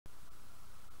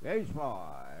Race 4,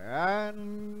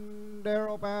 and they're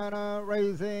open,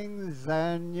 racing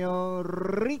Senorita,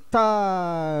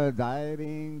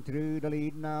 diving through the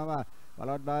lead now,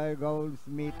 followed by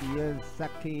Goldsmith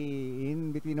Yasaki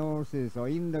in between horses, or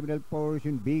in the middle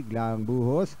portion, Big Lang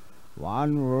Buhos.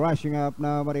 One rushing up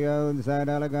now, but the outside,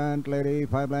 Elegant Lady,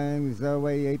 5 lengths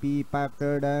away, AP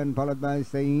Factor, then followed by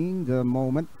Staying the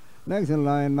Moment. Next in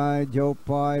line, my Joe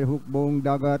Pie, Hook Bong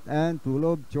Dagat, and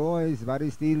Tulog Choice, but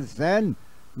it's still Sen.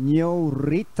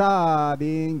 Senorita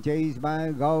being chased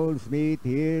by Goldsmith.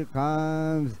 Here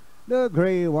comes the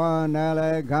gray one,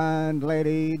 Elegant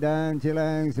Lady. Then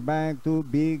Chilangs back to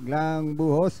Big Lang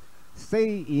Buhos.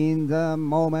 Stay in the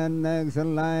Moment. Next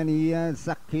in line,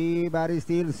 Yasaki, but it's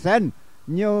still Sen.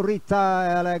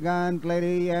 Senorita, Elegant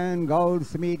Lady, and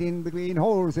Goldsmith in between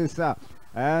horses.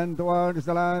 And towards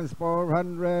the last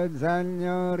 400,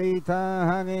 Senorita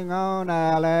hanging on,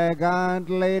 Elegant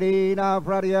Lady now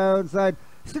from the outside.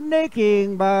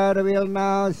 Snaking, but will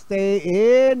now stay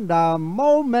in the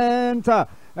Moment.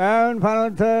 And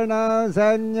final turn now,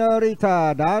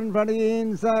 Senorita down from the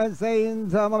inside, stay in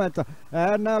the Moment.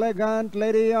 An Elegant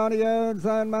Lady on the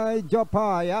outside, my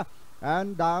Jopaya.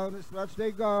 And down the stretch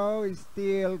they go,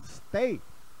 still stay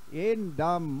in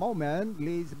the Moment,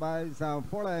 leads by some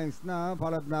 4 lengths now,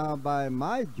 followed now by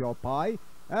my Jopai.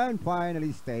 And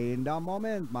finally stay in the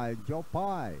Moment, my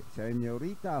Jopai.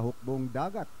 Senorita, Hukbong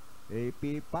Dagat.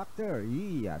 AP Factor,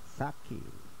 Yasaki.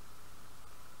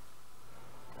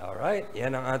 Alright,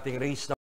 yan ang ating race